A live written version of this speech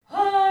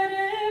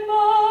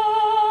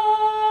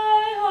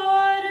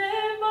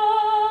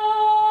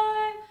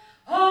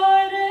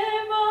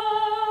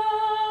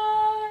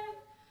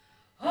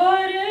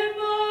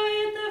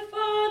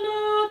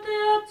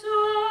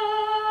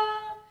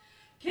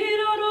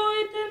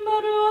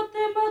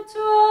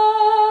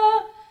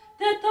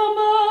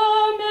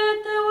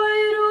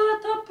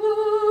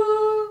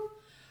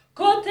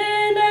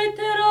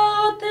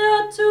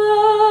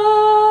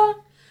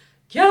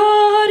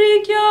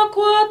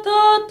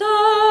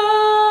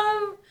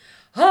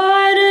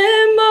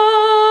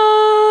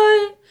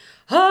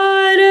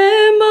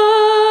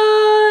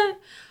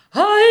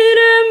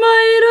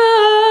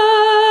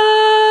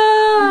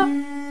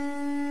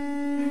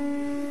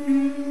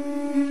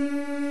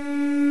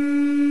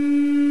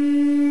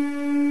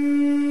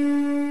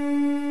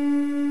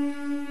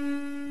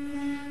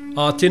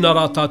Tēnā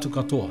rā tātou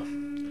katoa.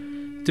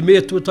 Te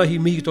mea tuatahi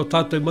mihi tō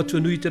tātou matua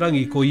nui te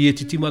rangi ko i e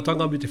te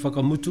timatanga me te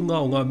whakamutunga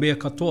o ngā mea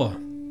katoa.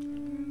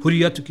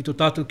 Huri atu ki tō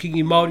tātou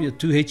kingi Māori a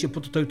tūheitia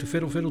potatau tu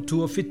whero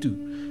tua whitu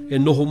e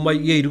noho mai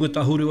i e runga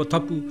tahuru o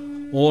tapu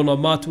o ona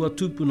mātua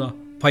tūpuna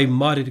pai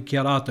mārere ki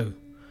a rātou.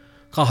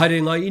 Ka haere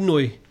ngā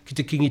inoi ki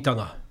te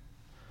kingitanga.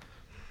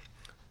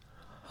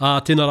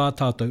 Tēnā rā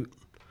tātou.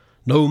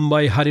 Nau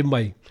mai hare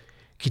mai.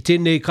 Ki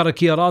tēnei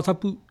Karakia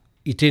Rātapu,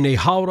 i tēnei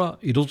haora,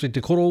 i roto i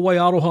te korowai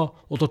aroha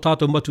o tō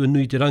tātou matua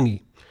nui te rangi.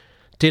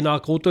 Tēnā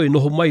koutou e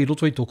noho mai i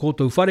roto i tō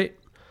koutou whare,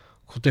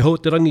 ko te hau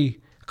te rangi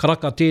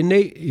karaka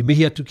tēnei i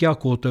mihi atu ki a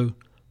koutou.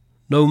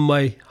 Nau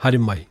mai, hare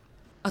mai.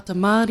 Ata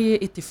Mārie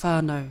e te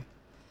whānau.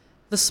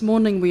 This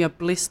morning we are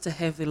blessed to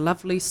have the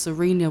lovely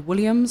Serena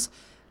Williams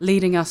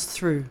leading us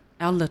through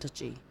our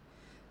liturgy.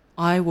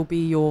 I will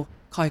be your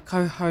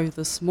kaikoho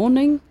this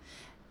morning.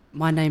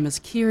 My name is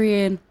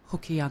Kirian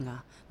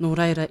Hokianga. Nō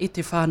reira e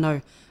te whānau,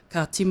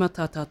 ka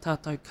timata tā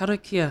tātou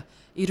karakia,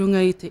 i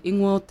runga i te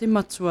ingoa o te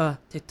matua,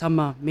 te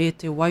tama me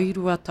te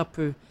wairua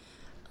tapu.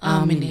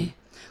 Āmene.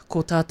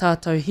 Ko tā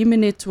tātou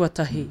himene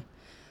tuatahi.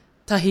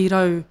 Tahi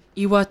rau,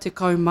 iwa te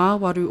kau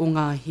māwaru o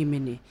ngā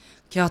himene.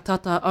 Kia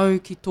tata au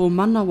ki tō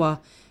manawa,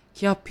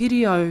 kia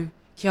piri au,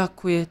 kia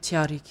koe te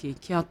ariki.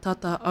 Kia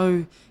tata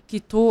au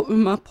ki tō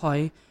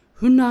umapai,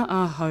 huna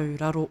āhau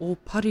raro o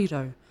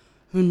parirau.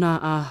 Huna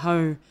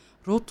āhau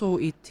roto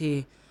i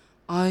te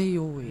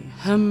Aioe,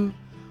 hymn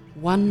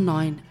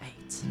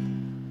 198.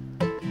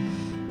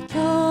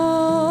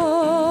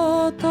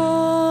 Kia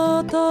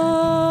tata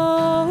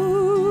au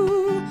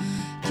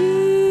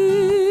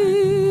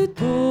ki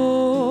tō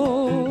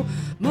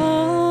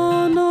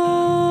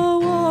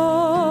manawa,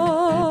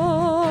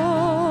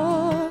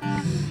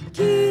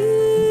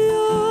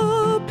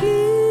 kia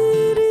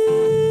piri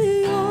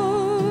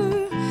au,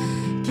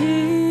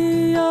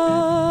 kia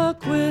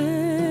koe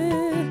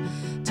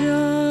te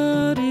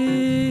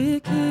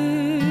ariki.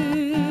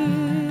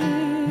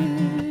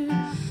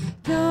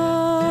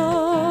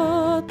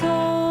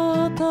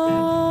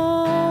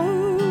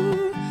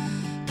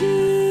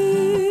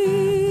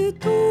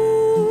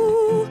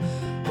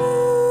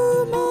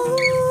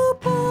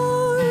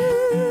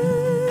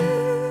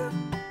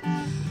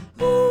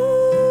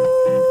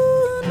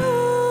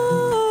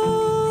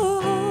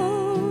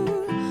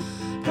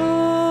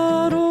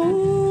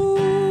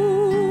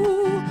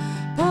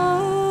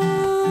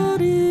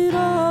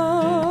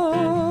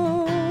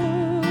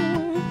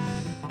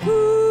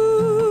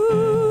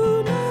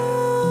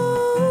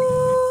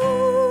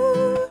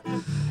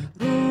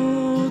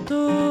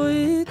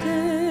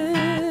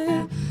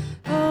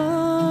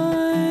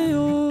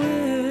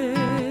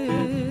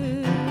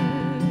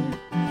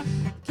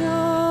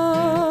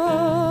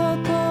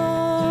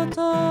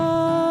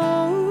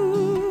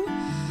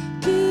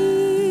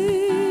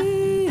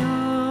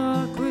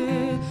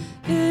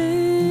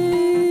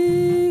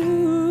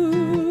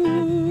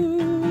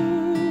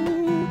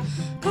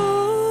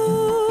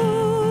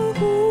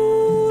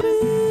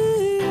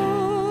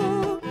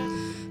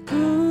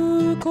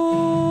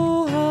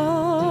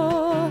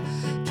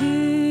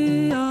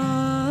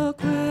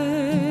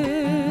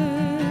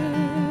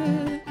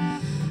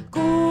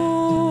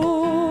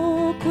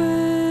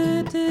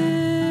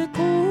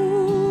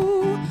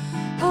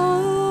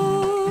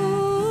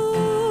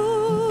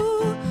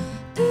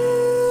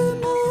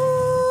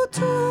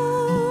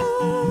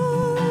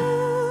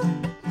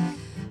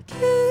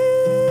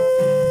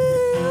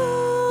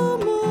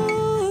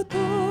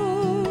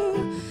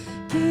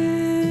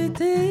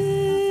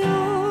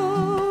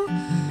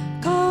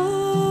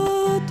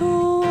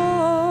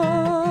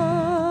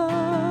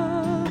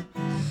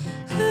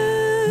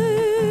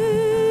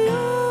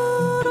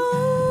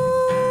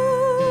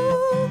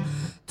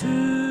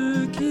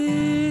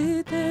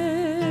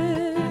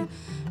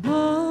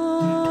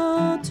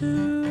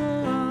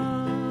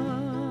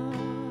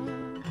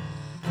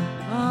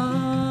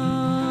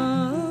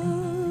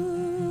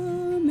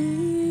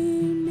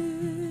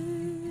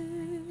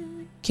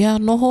 Kia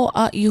noho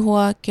a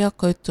ihoa kia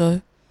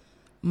koutou,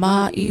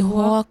 mā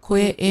ihoa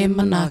koe e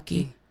manaki.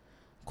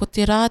 Ko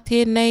te rā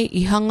tēnei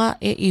i hanga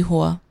e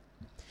ihoa.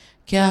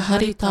 Kia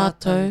hari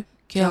tātou,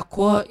 kia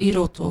koa i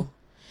roto.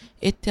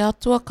 E te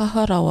atua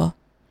kaharawa,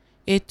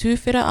 e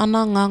tūwhera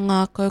ana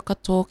ngā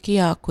katoa ki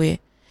a koe,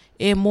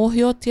 e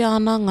mōhiotia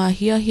ana ngā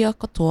hiahia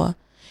katoa,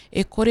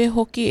 e kore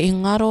hoki e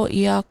ngaro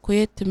i a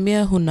koe te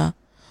mea huna.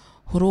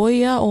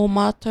 Horoia o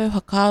mātou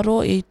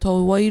hakaro i tō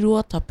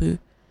wairua tapu.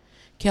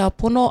 Kia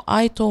pono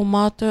ai tō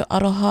mātou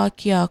aroha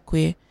ki a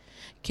koe.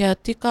 Kia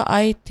tika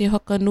ai te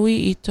whakanui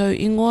i tau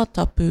ingoa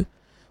tapu,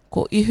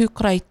 ko ihu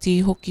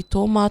kraiti hoki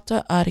tō mātou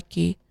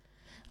ariki.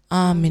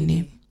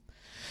 Āmene.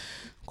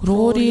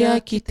 Gloria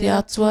ki te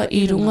atua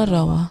i runga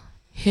rawa,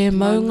 he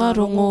maunga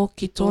rongo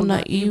ki tōna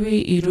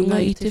iwi i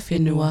runga i te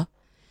whenua,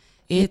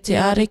 e te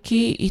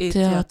ariki i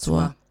te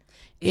atua,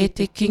 e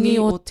te kingi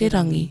o te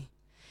rangi,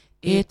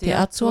 e te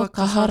atua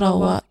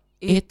kaharawa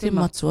e te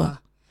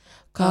matua.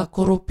 Ka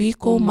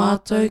koropiko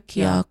mātou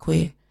ki a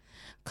koe,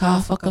 ka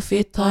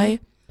whakawhetai,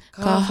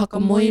 Ka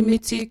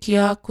hakamoimiti ki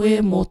a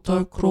koe mō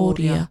tau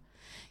kroria.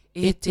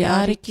 E te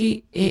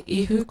ariki e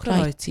ihu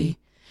kraiti.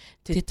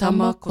 Te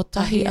tama ko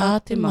tahi a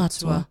te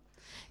matua.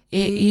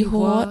 E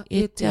ihoa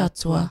e te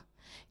atua.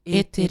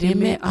 E te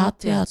reme a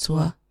te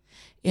atua.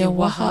 E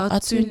waha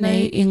atu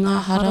nei i ngā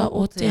hara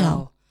o te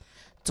ao.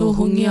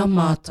 Tohungia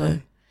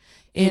mātou.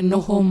 E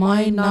noho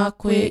mai nā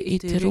koe i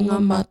te runga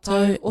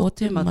mātou o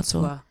te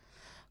matua.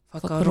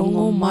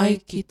 Whakarongo mai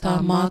ki tā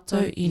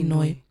mātou i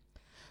noi.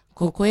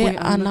 Ko koe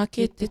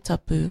anake te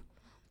tapu.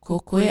 Ko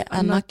koe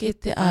anake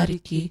te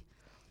ariki.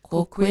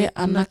 Ko koe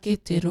anake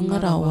te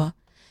rungarawa.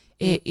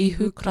 E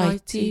ihu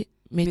kraiti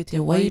me te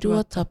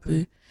wairua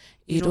tapu.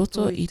 I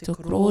roto i te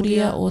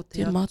kroria o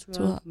te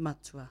matua.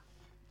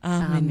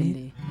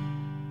 Amen.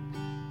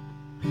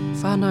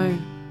 Whānau,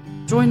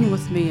 join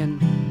with me in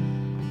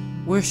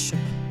worship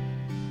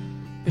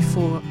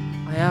before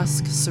I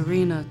ask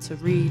Serena to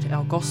read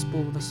our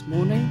gospel this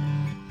morning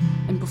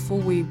and before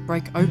we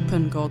break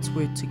open God's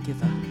word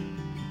together.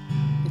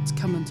 Let's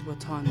come into a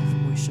time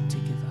of worship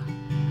together.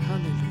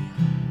 Hallelujah.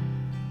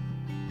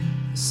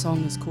 The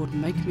song is called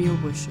Make Me a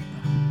Worshipper.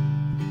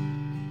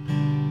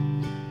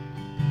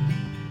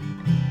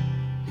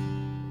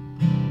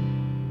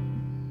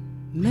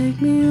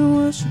 Make me a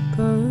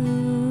worshipper,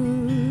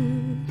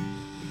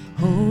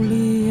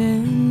 holy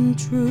and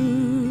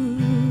true.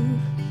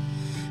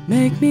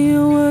 Make me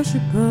a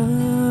worshipper,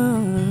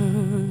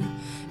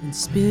 in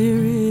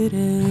spirit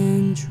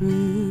and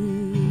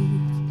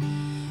truth.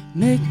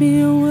 Make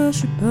me a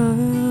worshipper,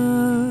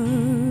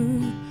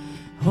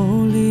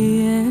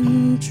 holy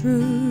and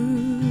true.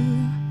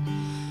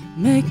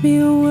 Make me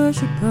a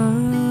worshipper,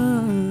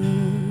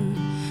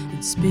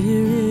 in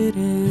spirit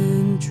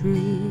and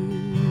truth.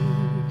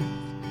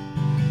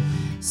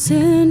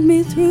 Send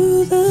me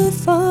through the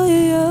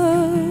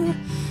fire,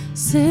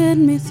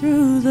 send me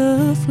through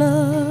the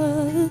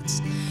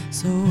floods,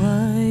 so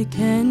I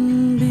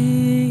can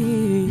be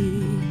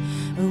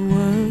a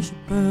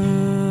worshipper.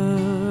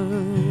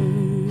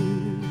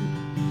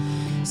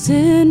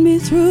 Send me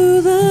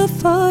through the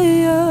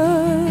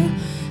fire,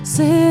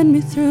 send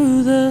me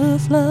through the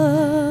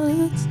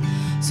floods,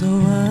 so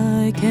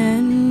I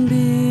can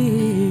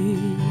be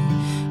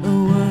a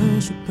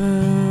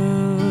worshipper.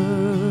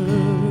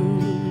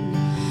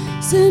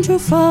 Send your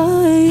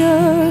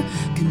fire,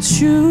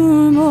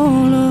 consume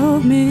all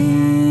of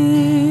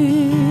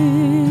me.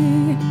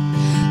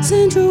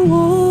 Send your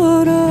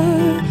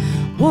water,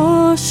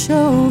 wash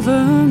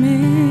over me.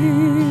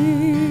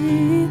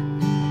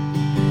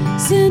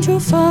 Send your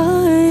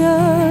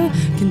fire,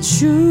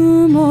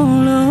 consume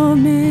all of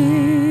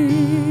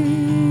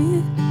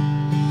me.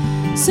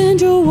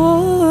 Send your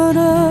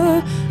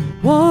water,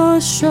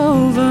 wash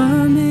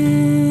over me,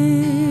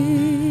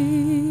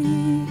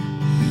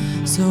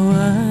 so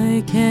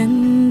I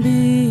can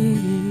be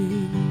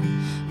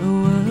a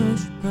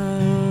worshiper.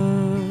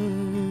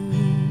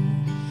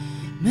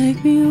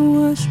 Make me a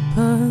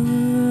worshiper,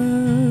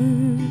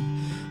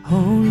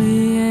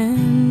 holy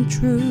and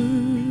true.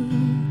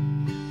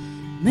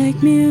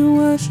 Make me a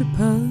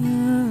worshiper,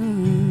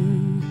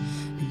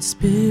 in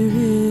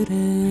spirit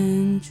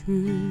and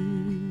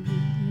truth.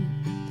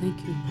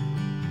 Thank you.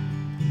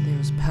 There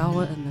is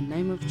power in the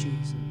name of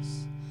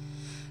Jesus.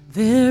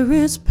 There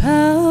is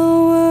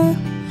power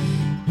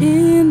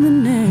in the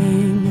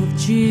name of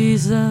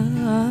Jesus.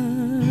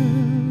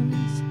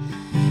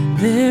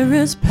 There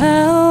is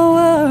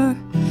power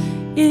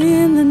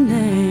in the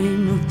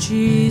name of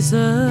Jesus.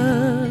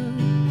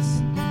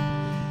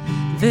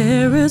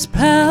 There is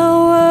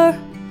power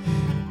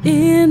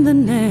in the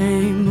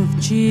name of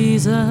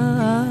Jesus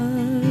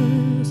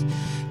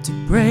to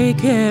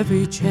break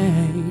every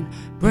chain,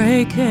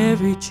 break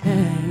every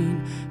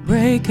chain,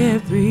 break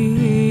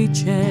every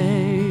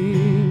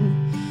chain.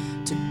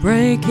 To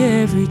break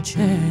every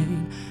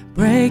chain,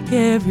 break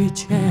every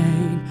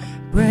chain,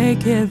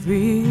 break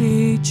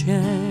every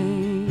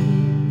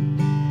chain.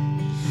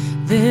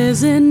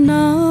 There's an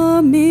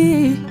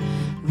army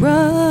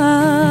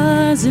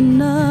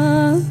rising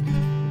up,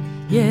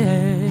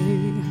 yeah.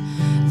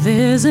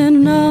 There's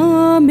an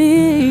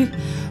army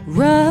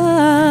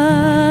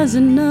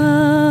rising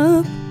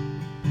up.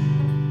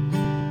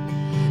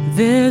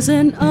 There's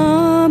an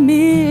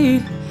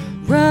army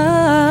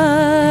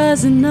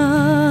rising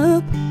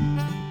up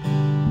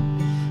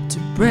to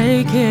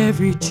break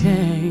every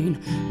chain,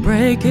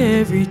 break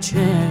every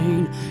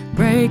chain,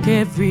 break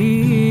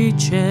every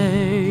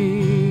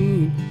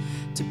chain.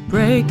 To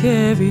break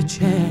every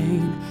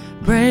chain,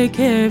 break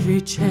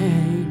every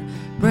chain,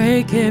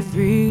 break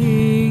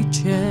every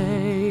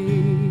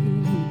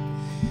chain.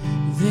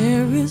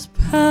 There is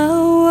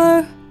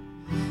power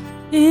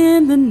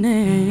in the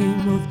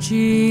name of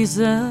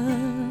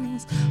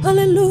Jesus.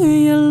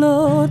 Hallelujah,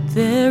 Lord.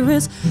 There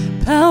is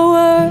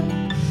power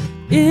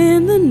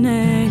in the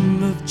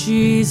name of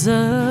Jesus.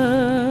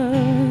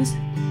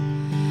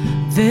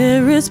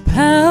 There is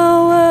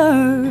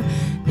power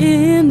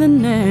in the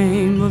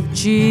name of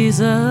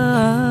Jesus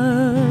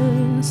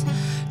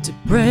to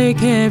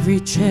break every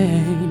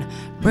chain,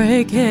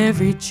 break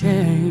every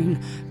chain,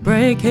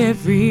 break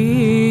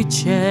every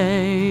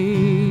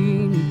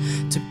chain,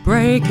 to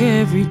break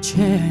every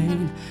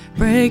chain,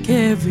 break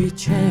every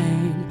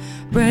chain,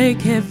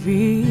 break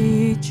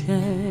every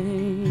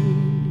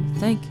chain.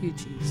 Thank you,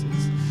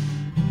 Jesus.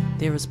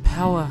 There is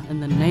power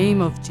in the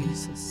name of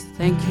Jesus.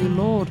 Thank you,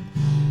 Lord.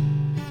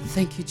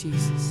 Thank you,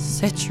 Jesus.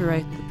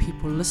 Saturate the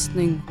people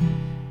listening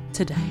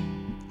today.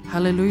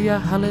 Hallelujah,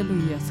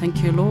 hallelujah.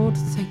 Thank you, Lord.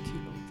 Thank you,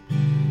 Lord.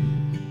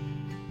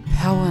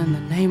 Power in the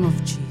name of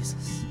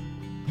Jesus.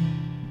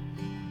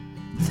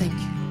 Thank you.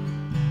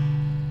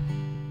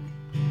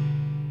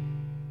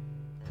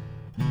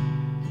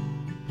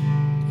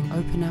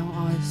 Open our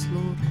eyes,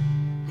 Lord.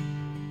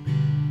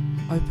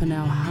 Open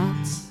our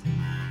hearts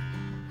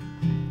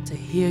to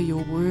hear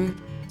your word,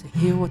 to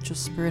hear what your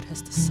Spirit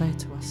has to say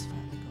to us,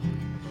 Father God.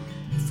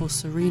 Before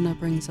Serena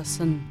brings us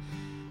in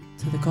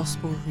to the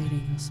gospel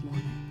reading this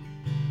morning,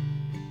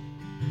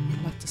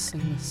 I'd like to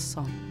sing this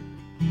song.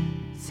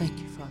 Thank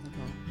you, Father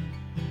God.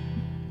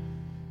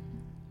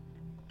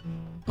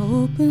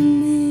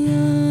 Open the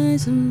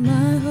eyes of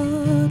my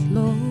heart,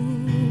 Lord.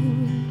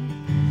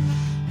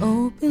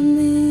 Open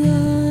the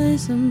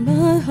eyes of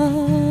my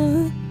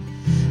heart.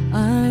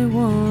 I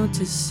want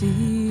to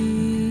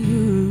see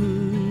you.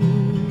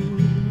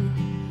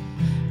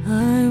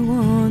 I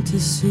want to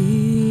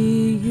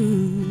see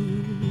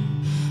you.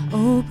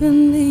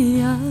 Open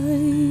the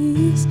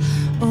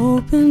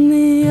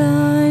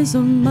eyes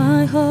of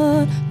my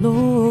heart,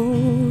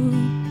 Lord.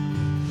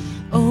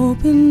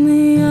 Open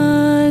the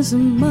eyes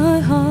of my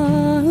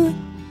heart.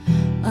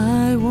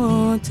 I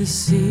want to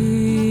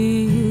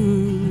see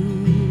you.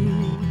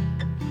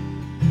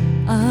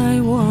 I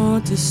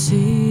want to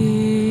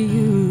see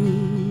you.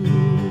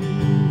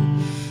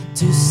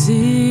 To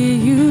see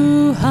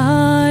you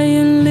high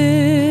and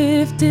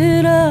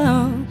lifted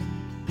up,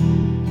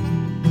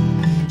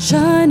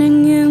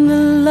 shining in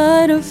the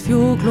light of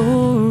your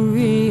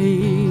glory.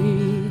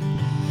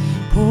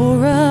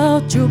 Pour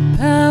out your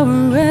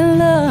power and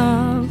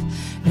love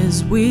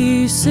as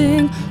we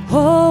sing,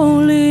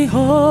 holy,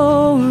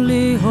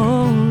 holy,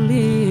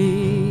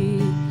 holy.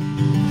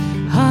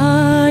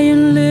 High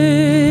and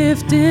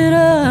lifted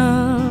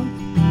up,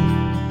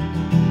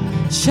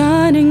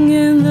 shining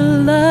in the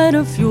light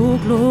of your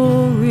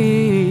glory.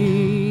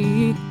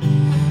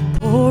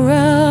 Pour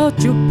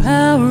out your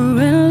power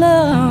and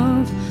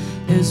love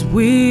as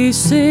we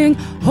sing,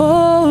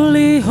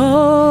 holy,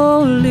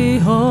 holy,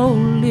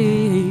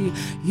 holy.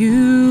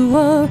 You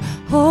are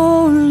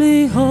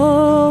holy,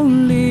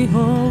 holy,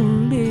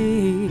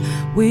 holy.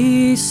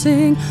 We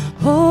sing,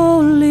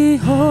 holy,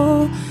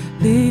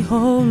 holy,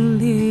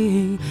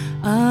 holy.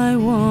 I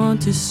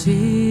want to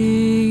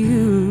see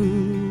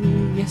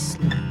you. Yes,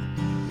 Lord.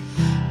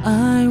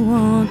 I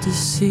want to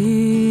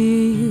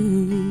see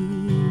you.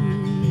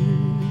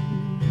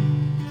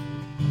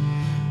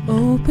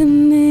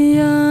 Open the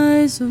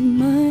eyes of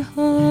my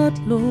heart,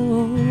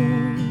 Lord.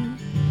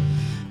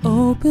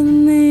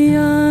 Open the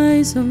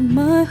eyes of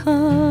my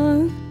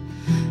heart.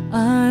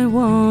 I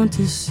want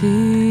to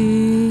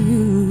see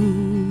you.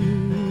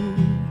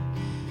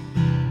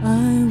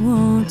 I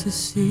want to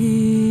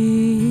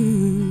see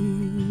you.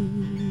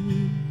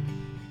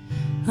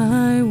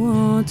 I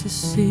want to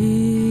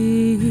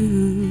see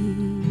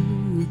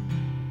you.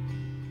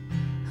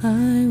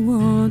 I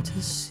want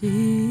to see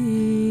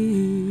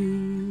you.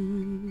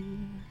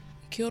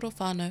 Kia ora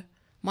whānau.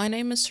 My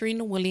name is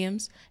Serena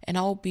Williams, and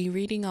I will be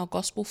reading our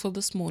Gospel for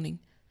this morning.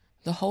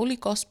 The Holy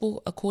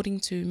Gospel according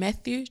to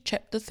Matthew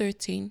chapter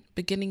 13,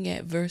 beginning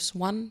at verse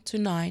 1 to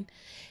 9,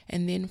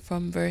 and then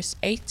from verse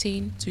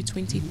 18 to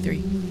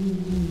 23.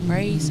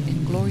 Praise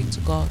and glory to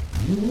God.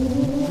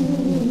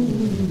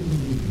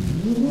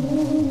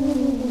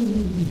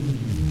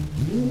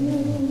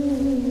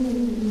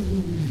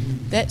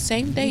 That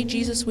same day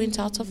Jesus went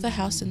out of the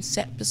house and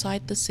sat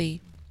beside the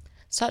sea.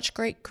 Such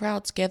great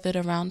crowds gathered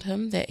around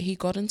him that he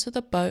got into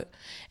the boat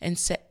and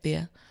sat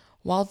there,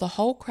 while the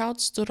whole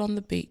crowd stood on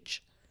the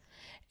beach.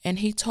 And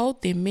he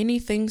told them many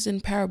things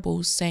in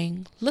parables,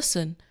 saying,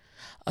 Listen,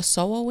 a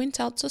sower went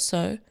out to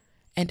sow,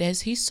 and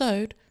as he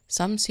sowed,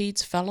 some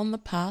seeds fell on the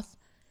path,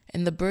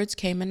 and the birds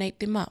came and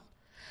ate them up.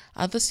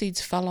 Other seeds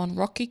fell on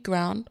rocky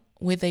ground,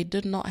 where they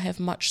did not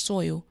have much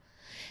soil,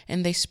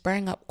 and they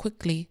sprang up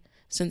quickly,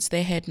 since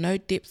they had no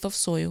depth of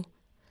soil.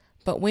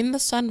 But when the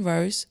sun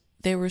rose,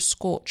 they were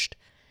scorched,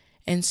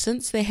 and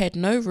since they had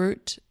no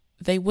root,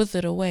 they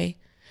withered away.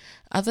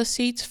 Other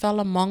seeds fell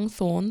among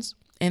thorns,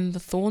 and the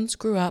thorns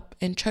grew up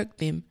and choked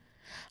them.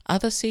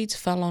 Other seeds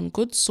fell on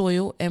good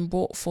soil and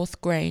brought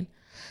forth grain,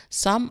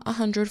 some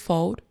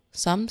 100-fold,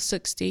 some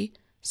 60,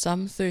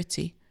 some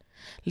 30.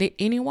 Let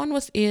anyone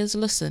with ears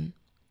listen.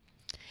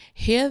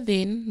 Hear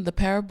then the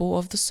parable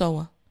of the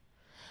sower.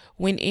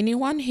 When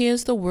anyone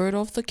hears the word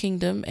of the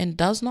kingdom and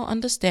does not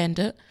understand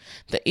it,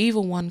 the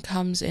evil one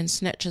comes and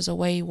snatches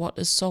away what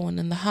is sown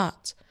in the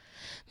heart.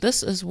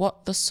 This is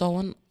what the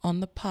sown on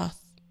the path.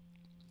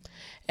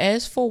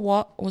 As for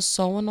what was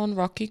sown on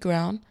rocky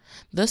ground,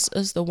 this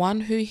is the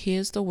one who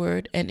hears the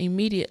word and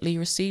immediately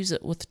receives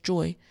it with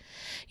joy.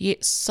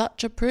 Yet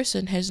such a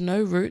person has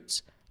no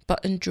roots,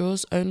 but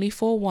endures only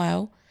for a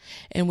while,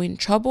 and when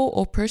trouble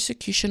or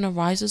persecution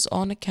arises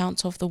on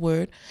account of the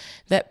word,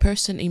 that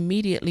person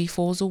immediately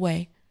falls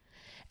away.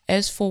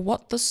 As for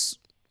what this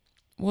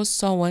was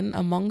sown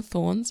among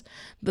thorns,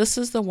 this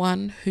is the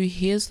one who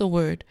hears the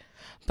word,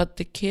 but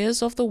the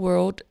cares of the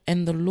world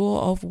and the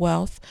lure of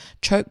wealth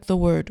choke the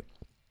word,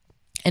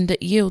 and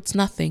it yields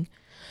nothing.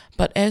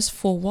 But as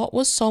for what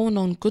was sown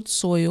on good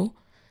soil,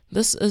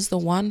 this is the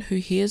one who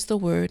hears the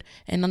word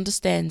and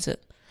understands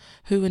it,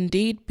 who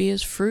indeed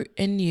bears fruit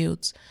and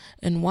yields,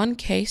 in one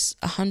case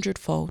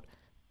 100-fold,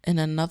 in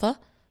another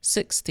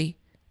 60,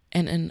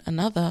 and in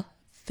another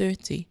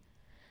 30.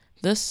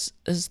 This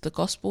is the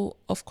gospel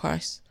of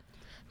Christ.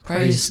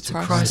 Praise to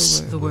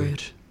Christ the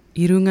Word.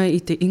 I runga i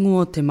te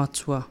ingoa te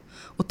matua,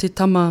 o te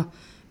tama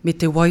me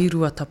te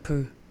wairua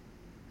tapu.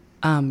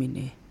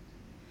 Āmine.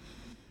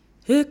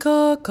 He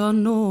ka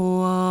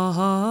kanoa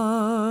hau,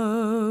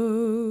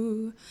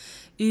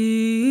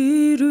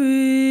 I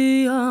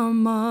rui a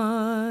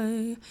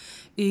mai,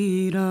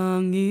 I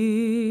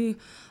rangi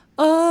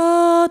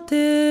a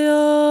te a.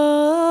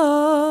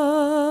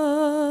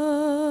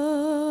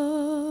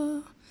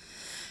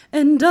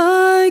 And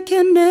I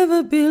can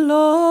never be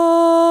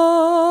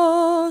lost,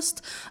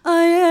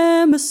 I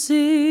am a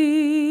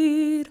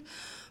seed,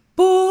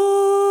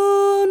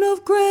 born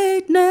of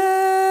greatness,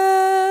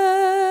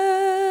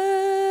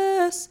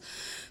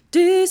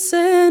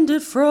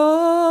 descended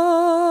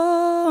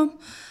from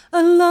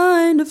a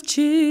line of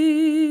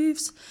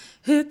chiefs,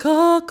 he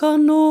ka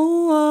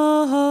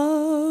kanoa hau.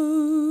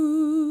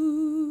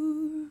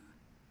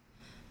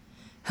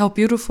 How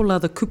beautiful are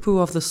the kupu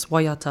of this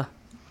waiata.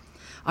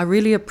 I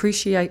really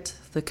appreciate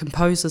the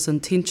composer's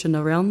intention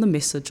around the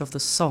message of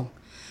this song,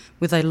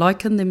 where they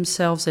liken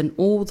themselves and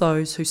all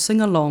those who sing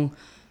along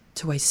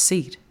to a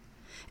seed,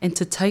 and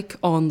to take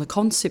on the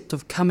concept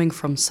of coming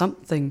from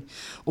something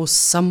or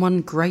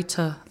someone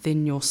greater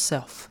than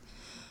yourself.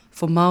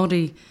 For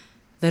Māori,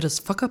 that is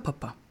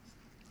whakapapa.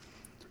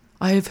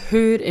 I have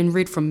heard and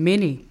read from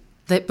many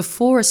that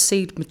before a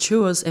seed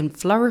matures and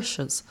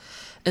flourishes,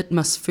 it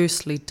must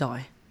firstly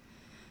die.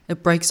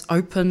 It breaks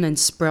open and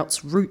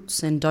sprouts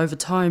roots, and over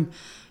time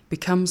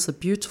becomes the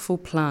beautiful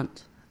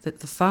plant that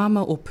the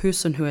farmer or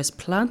person who has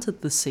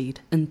planted the seed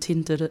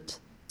intended it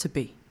to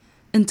be.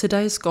 In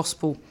today's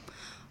gospel,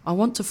 I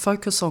want to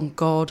focus on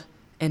God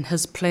and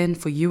his plan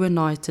for you and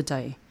I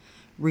today,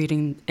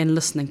 reading and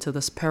listening to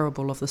this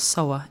parable of the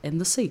sower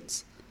and the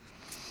seeds.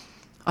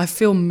 I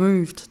feel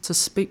moved to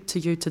speak to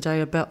you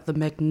today about the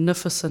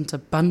magnificent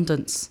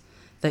abundance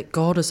that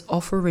God is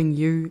offering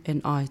you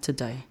and I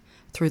today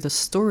through the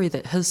story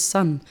that his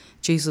Son,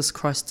 Jesus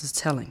Christ, is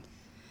telling.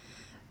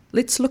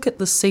 Let's look at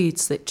the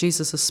seeds that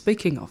Jesus is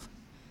speaking of.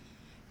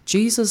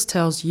 Jesus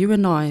tells you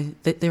and I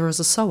that there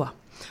is a sower,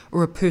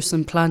 or a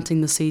person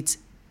planting the seeds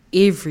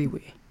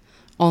everywhere,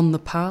 on the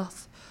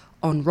path,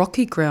 on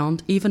rocky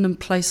ground, even in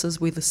places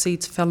where the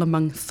seeds fell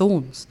among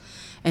thorns,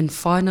 and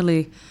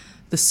finally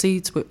the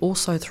seeds were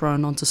also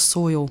thrown onto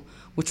soil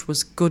which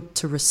was good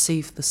to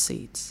receive the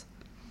seeds.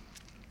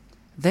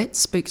 That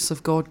speaks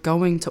of God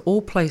going to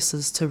all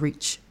places to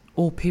reach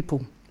all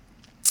people.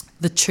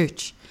 The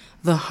church,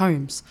 the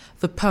homes,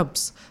 the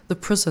pubs, the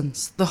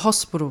prisons, the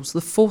hospitals, the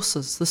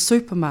forces, the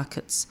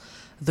supermarkets,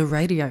 the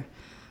radio,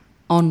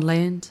 on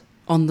land,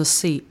 on the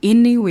sea,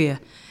 anywhere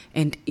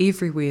and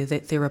everywhere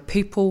that there are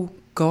people,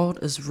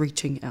 God is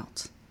reaching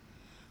out.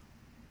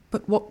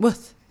 But what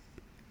with?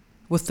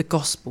 With the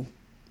gospel,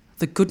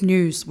 the good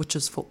news which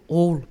is for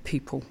all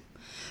people.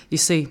 You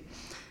see,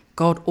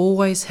 God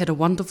always had a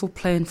wonderful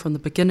plan from the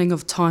beginning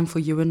of time for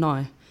you and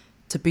I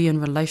to be in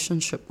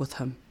relationship with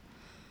him.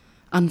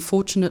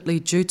 Unfortunately,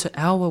 due to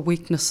our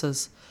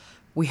weaknesses,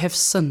 we have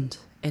sinned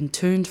and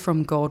turned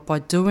from God by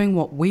doing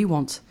what we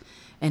want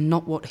and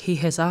not what he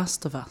has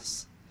asked of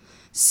us,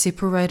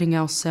 separating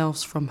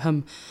ourselves from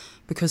him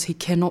because he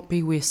cannot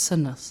be where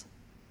sin is.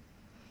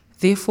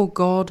 Therefore,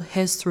 God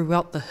has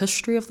throughout the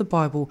history of the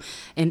Bible,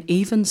 and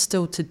even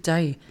still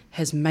today,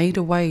 has made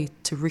a way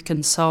to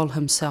reconcile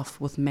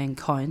himself with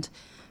mankind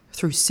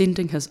through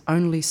sending his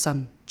only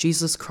Son,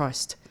 Jesus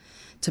Christ,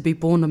 to be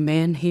born a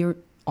man here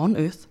on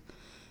earth,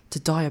 to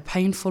die a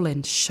painful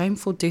and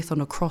shameful death on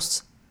a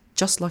cross,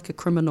 just like a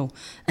criminal,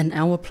 in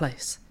our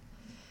place,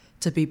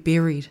 to be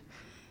buried,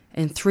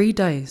 and 3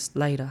 days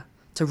later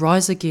to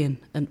rise again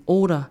in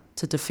order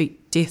to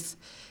defeat death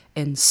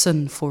and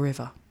sin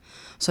forever,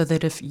 so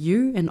that if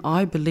you and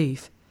I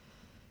believe,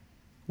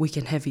 we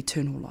can have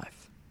eternal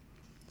life.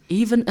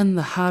 Even in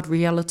the hard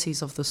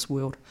realities of this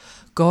world,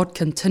 God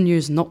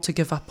continues not to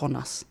give up on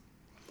us.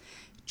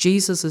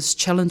 Jesus is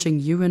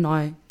challenging you and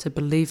I to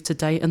believe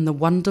today in the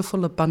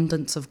wonderful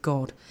abundance of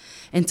God,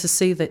 and to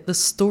see that this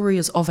story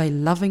is of a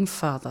loving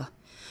Father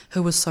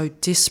who is so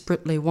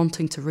desperately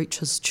wanting to reach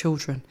his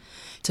children,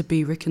 to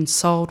be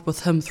reconciled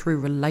with him through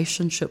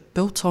relationship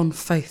built on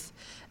faith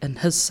in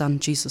his Son,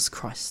 Jesus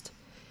Christ.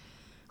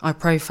 I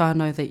pray,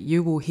 whānau, that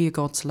you will hear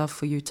God's love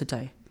for you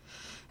today,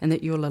 and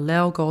that you'll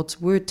allow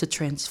God's word to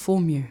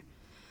transform you.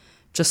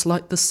 Just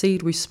like the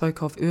seed we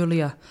spoke of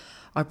earlier,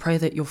 I pray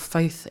that your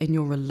faith and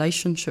your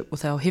relationship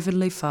with our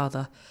Heavenly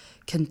Father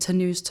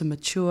continues to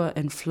mature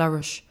and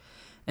flourish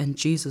in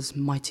Jesus'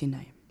 mighty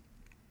name.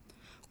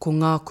 Ko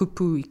ngā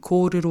kupu I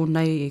kōrero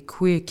nei e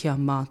koe kia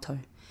mātou,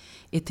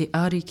 e te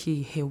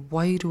ariki he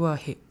wairua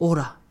he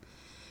ora.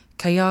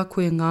 Kei a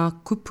koe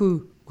ngā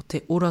kupu o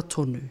te ora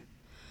tonu.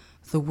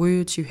 The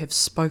words you have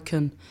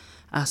spoken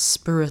are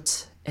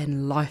spirit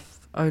and life,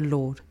 O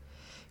Lord.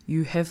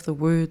 You have the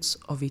words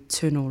of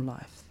eternal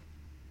life.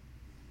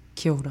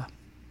 Kia ora.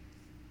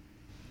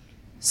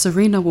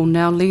 Serena will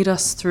now lead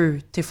us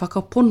through te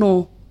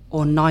whakapono o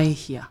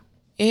Naihia.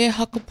 E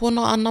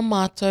hakapono ana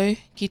mātou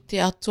ki te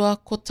atua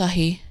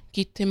kotahi,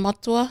 ki te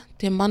matua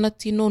te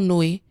manatino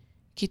nui,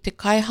 ki te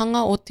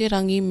kaihanga o te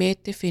rangi me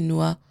te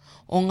whenua,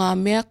 o ngā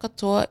mea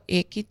katoa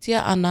e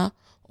kitia ana,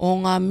 o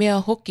ngā mea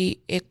hoki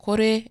e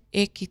kore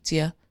e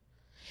kitia.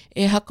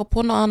 E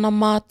hakapono ana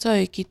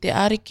mātou ki te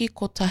ariki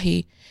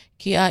kotahi,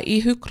 ki a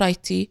ihu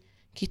kraiti,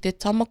 ki te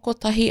tama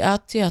kotahi a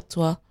te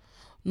atua,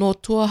 no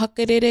tua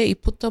hakerere I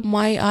puta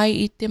mai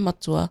ai I te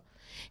matua,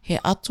 he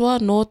atua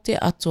no te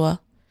atua,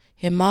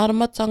 he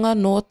māramatanga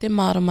no te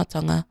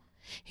māramatanga,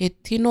 he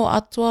tino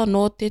atua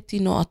no te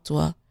tino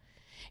atua.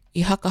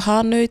 I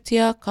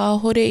hakahānautia ka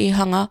hore I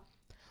hanga,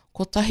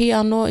 kotahi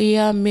ano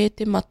ia me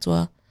te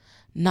matua,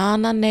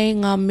 nāna nei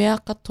ngā mea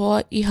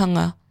katoa I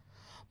hanga,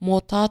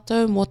 mō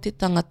tātou mō te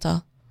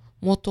tangata,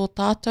 mō tō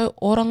tātou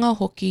oranga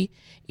hoki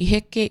I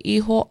heke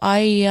iho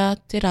ai ia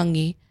te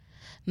rangi,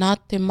 nā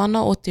te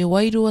mana o te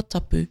wairua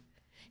tapu,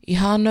 I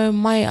hānau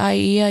mai ai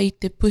ia I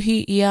te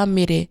puhi ia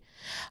mere,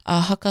 a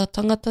haka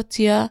tangata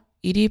tia,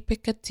 I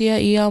ripekatia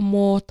ia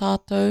mō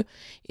tātou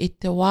I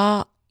te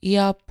wā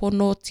ia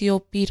pono tio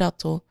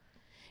pirato,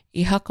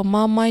 I haka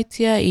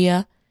māmaitia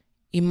ia,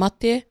 I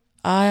mate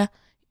a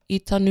I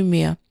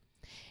tanumia.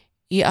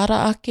 I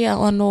ara ake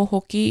anō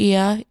hoki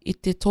ia I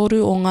te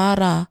toru o ngā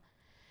rā,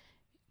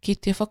 ki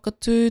te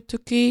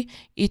whakatūtuki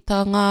I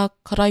tā ngā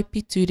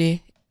karaipiture,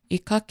 I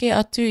kake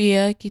atu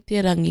ia ki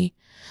te rangi,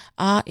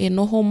 a e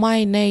noho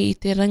mai nei I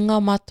te ringa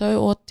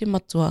mātou o te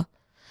matua.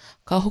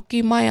 Ka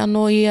hoki mai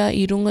anō ia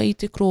I runga I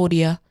te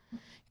kroria,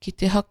 ki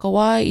te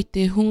hakawā I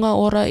te hunga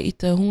ora I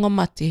te hunga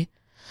mate,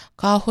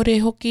 ka hore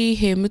hoki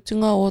he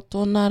mutunga o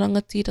tōna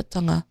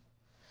rangatiratanga.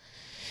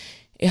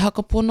 E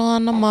hakapono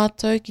ana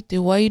mātou ki te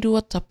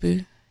wairua tapu,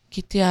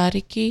 ki te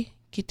ariki,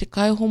 ki te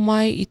kaiho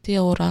mai I te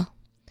ora.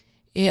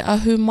 E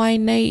ahu mai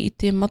nei I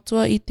te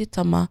matua I te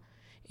tama,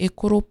 e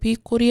koro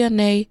pīkoria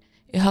nei,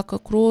 e haka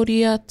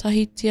kroria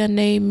tahitia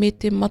nei me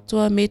te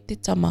matua me te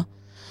tama,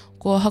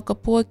 ko haka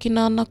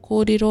puakina ana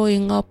kōrero I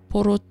ngā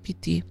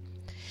poropiti.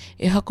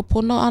 E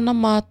hakapono ana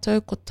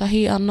mātou ko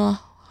tahi ana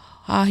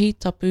hāhi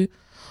tapu,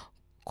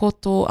 ko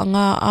tō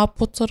ngā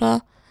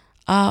āpotara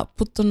a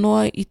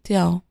putanoa I te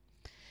ao.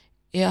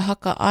 E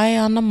haka ai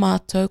ana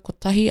mātou ko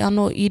tahi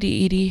ano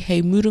iri iri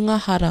hei murunga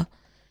hara,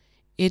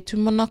 e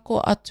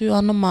tumanako atu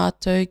ana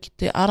mātou ki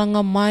te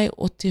aranga mai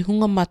o te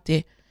hunga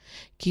mate,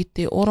 ki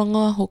te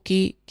oranga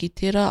hoki ki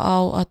tera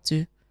ao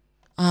atu.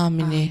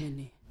 Āmene.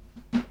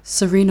 Amen.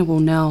 Serena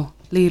will now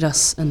lead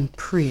us in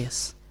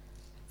prayers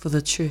for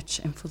the church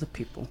and for the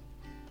people.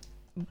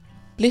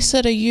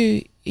 Blessed are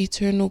you,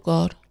 eternal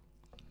God,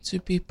 to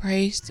be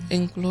praised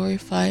and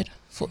glorified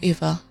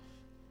forever.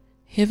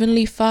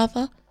 Heavenly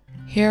Father,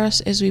 hear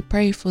us as we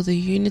pray for the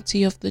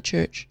unity of the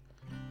church.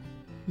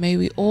 May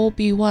we all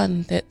be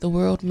one that the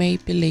world may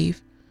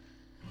believe.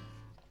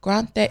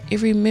 Grant that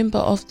every member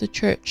of the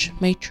church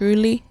may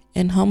truly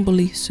and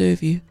humbly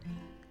serve you,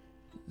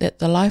 that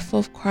the life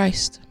of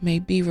Christ may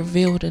be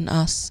revealed in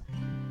us.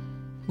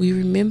 We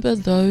remember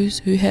those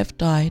who have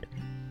died.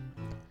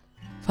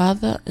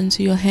 Father,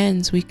 into your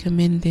hands we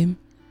commend them.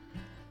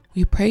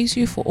 We praise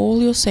you for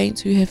all your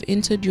saints who have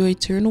entered your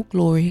eternal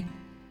glory.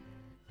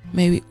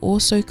 May we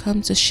also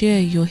come to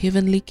share your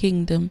heavenly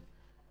kingdom.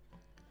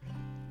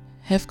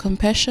 Have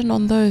compassion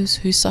on those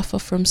who suffer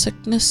from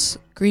sickness,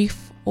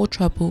 grief, or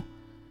trouble.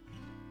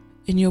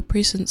 In your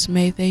presence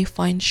may they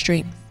find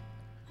strength.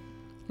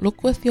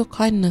 Look with your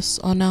kindness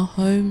on our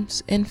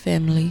homes and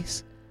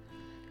families.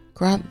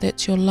 Grant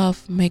that your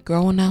love may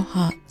grow in our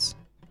hearts.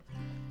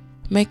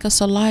 Make us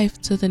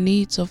alive to the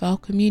needs of our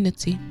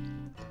community.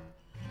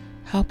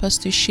 Help us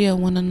to share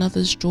one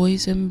another's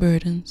joys and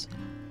burdens.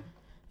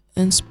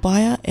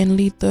 Inspire and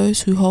lead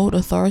those who hold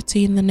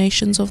authority in the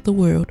nations of the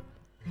world.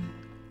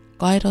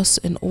 Guide us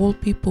and all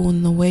people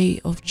in the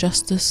way of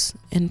justice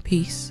and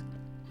peace.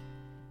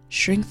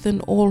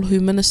 Strengthen all who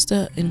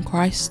minister in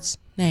Christ's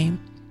name.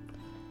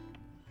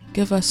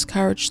 Give us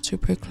courage to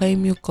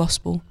proclaim your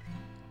gospel.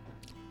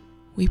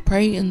 We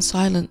pray in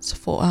silence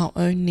for our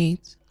own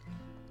needs.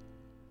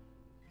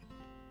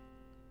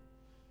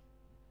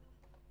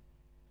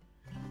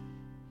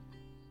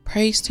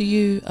 Praise to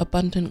you,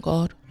 abundant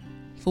God,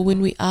 for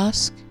when we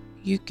ask,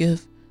 you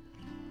give.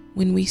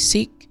 When we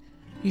seek,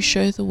 you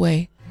show the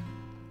way.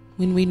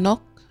 When we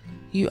knock,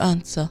 you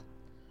answer.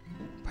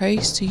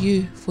 Praise to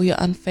you for your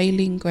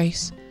unfailing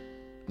grace.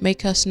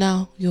 Make us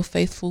now your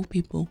faithful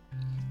people.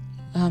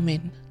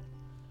 Amen.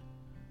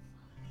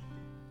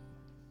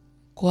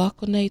 Ko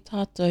ako nei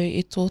tātou e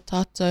tō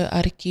tātou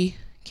ariki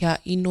kia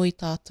ino i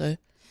tātou.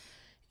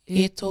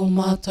 E tō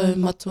mātou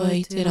matua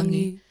i te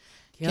rangi,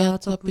 kia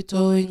tapu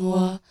tō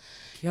ingoa,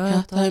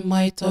 kia tai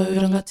mai tō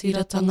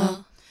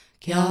rangatiratanga,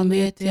 kia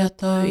me te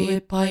atau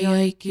e pai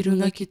ai ki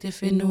runga ki te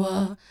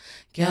whenua,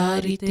 kia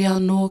rite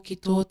anō ki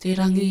tō te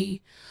rangi,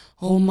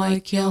 ho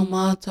mai kia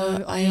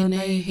mātou ai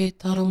nei he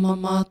tarama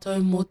mātou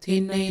mō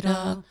tēnei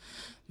rā,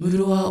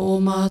 murua o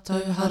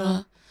mātou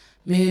hara,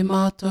 me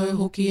mātou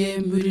hoki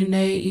e muri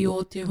nei i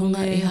o te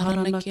hunga e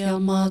harana ki a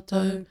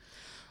mātou.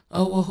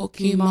 Aua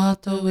hoki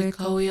mātou e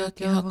kauia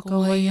ke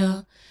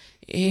hakoaia,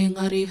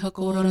 engari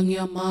hakorangi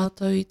a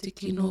mātou i te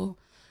kino.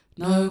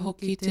 Nau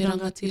hoki te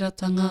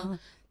rangatiratanga,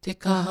 te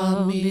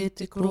kaha me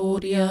te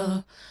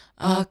kororia,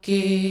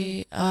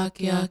 ake,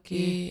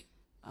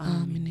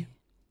 āmene.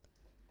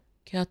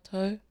 Kia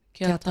tau,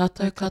 kia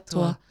tātou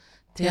katoa,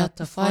 te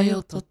ata whai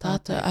o tō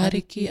tātou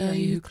ariki a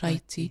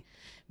Ukraiti,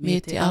 me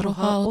te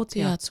aroha o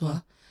te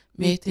atua,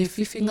 me te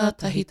whiwhinga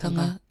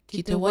tahitanga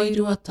ki te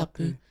wairua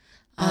tapu,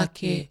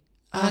 ake,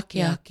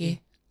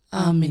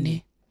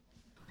 āmene.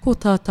 Ko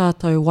tā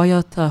tātou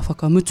waiata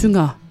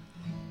whakamutunga,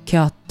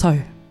 kia tau.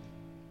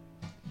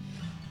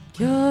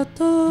 Kia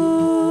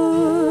tau,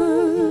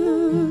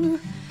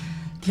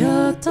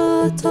 kia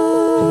tātou,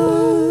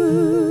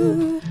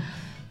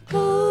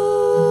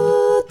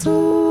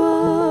 katoa.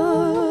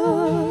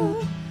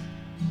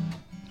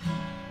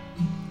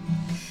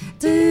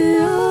 Te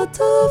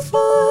ata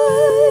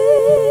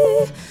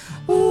whai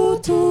o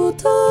tō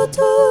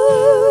tātou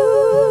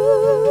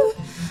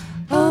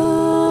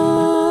ariki.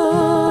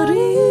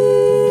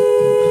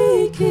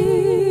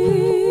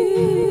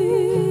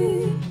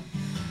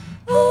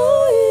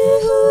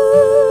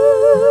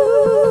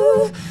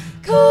 Aihu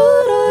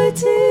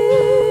karaiti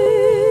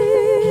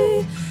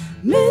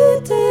me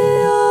te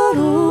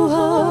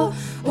aroha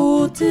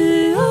o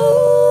te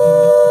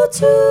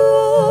atua,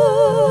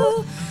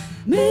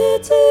 me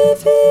te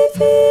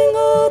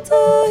whiwhinga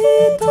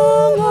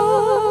tahitanga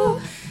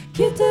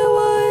ki te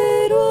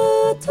wairua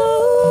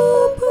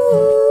tapu.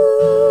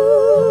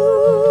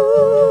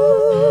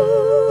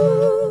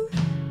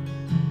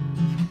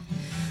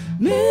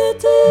 Me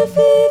te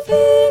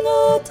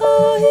whiwhinga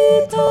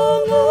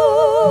tahitanga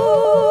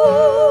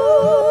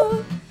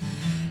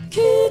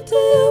ki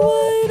te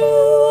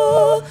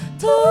wairua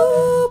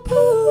tapu.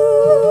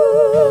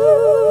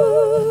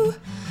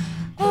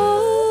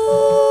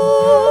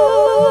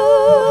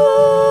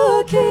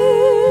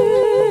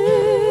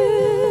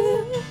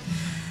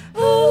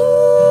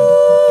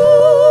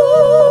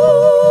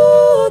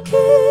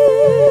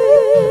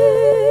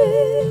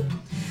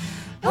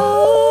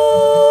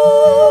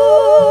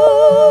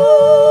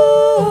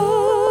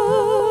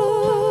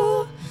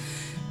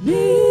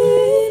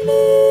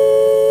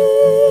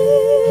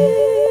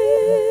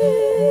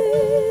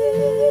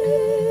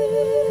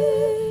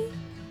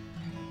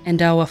 And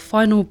our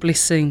final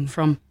blessing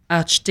from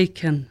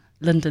Archdeacon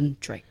Lyndon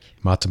Drake.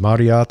 Mā te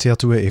Māori āti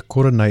atua e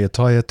kora nei e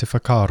taia te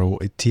whakaaro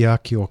e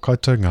tiaki o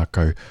koutou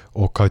ngākau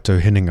o koutou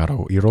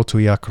hinengaro I roto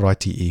I a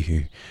karaiti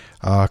ihu.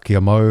 A kia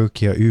mau,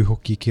 kia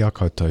uhoki ki a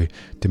koutou,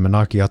 te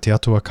manaaki a te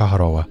atua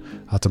kaharoa,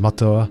 a te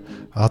matua,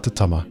 a te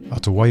tama, a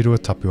te wairua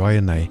tapu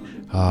ai nei,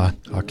 a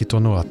ki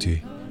tono atu.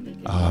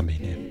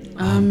 Āmene.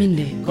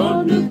 Āmene.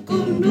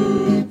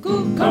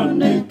 Kanukunuku,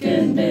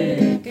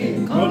 kanekeneke,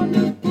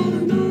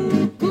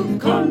 kanukunuku,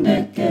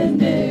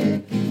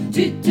 kanekeneke,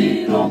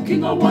 titiro ki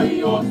ngā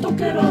wai o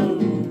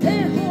tokerau.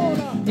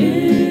 E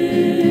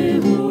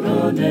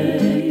hora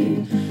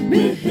nei,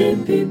 me he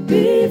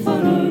pipi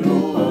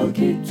whararoa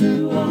ki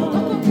tua.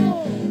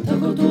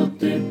 Takato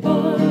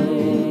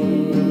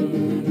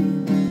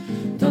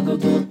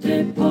te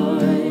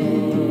pai,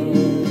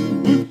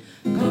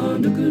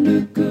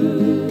 kanukunuku,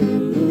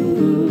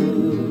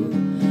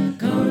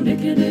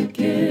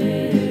 kanekeneke,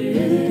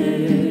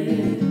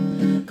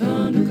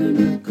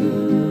 kanukunuku.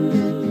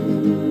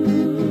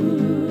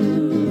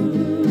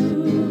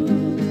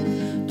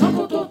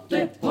 Takato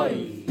te pai,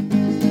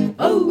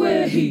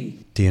 auehi.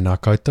 Tēnā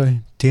koutou,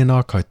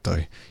 tēnā koutou,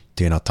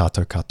 tēnā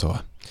tātou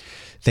katoa.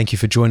 Thank you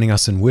for joining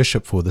us in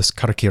worship for this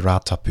Karakia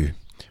Rātapu.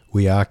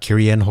 We are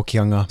Kirianne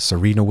Hokianga,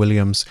 Serena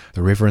Williams,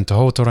 the Reverend Te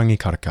Hotorangi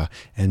Karaka,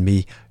 and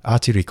me,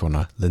 Āti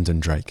Rikona, Lyndon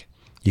Drake.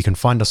 You can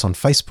find us on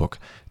Facebook,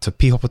 Te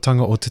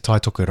Pihopatanga o Te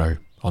Taitokerau,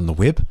 on the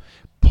web,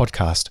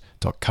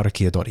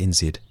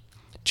 podcast.karakia.nz.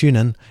 Tune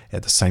in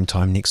at the same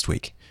time next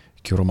week.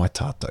 Kia ora mai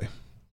tātou.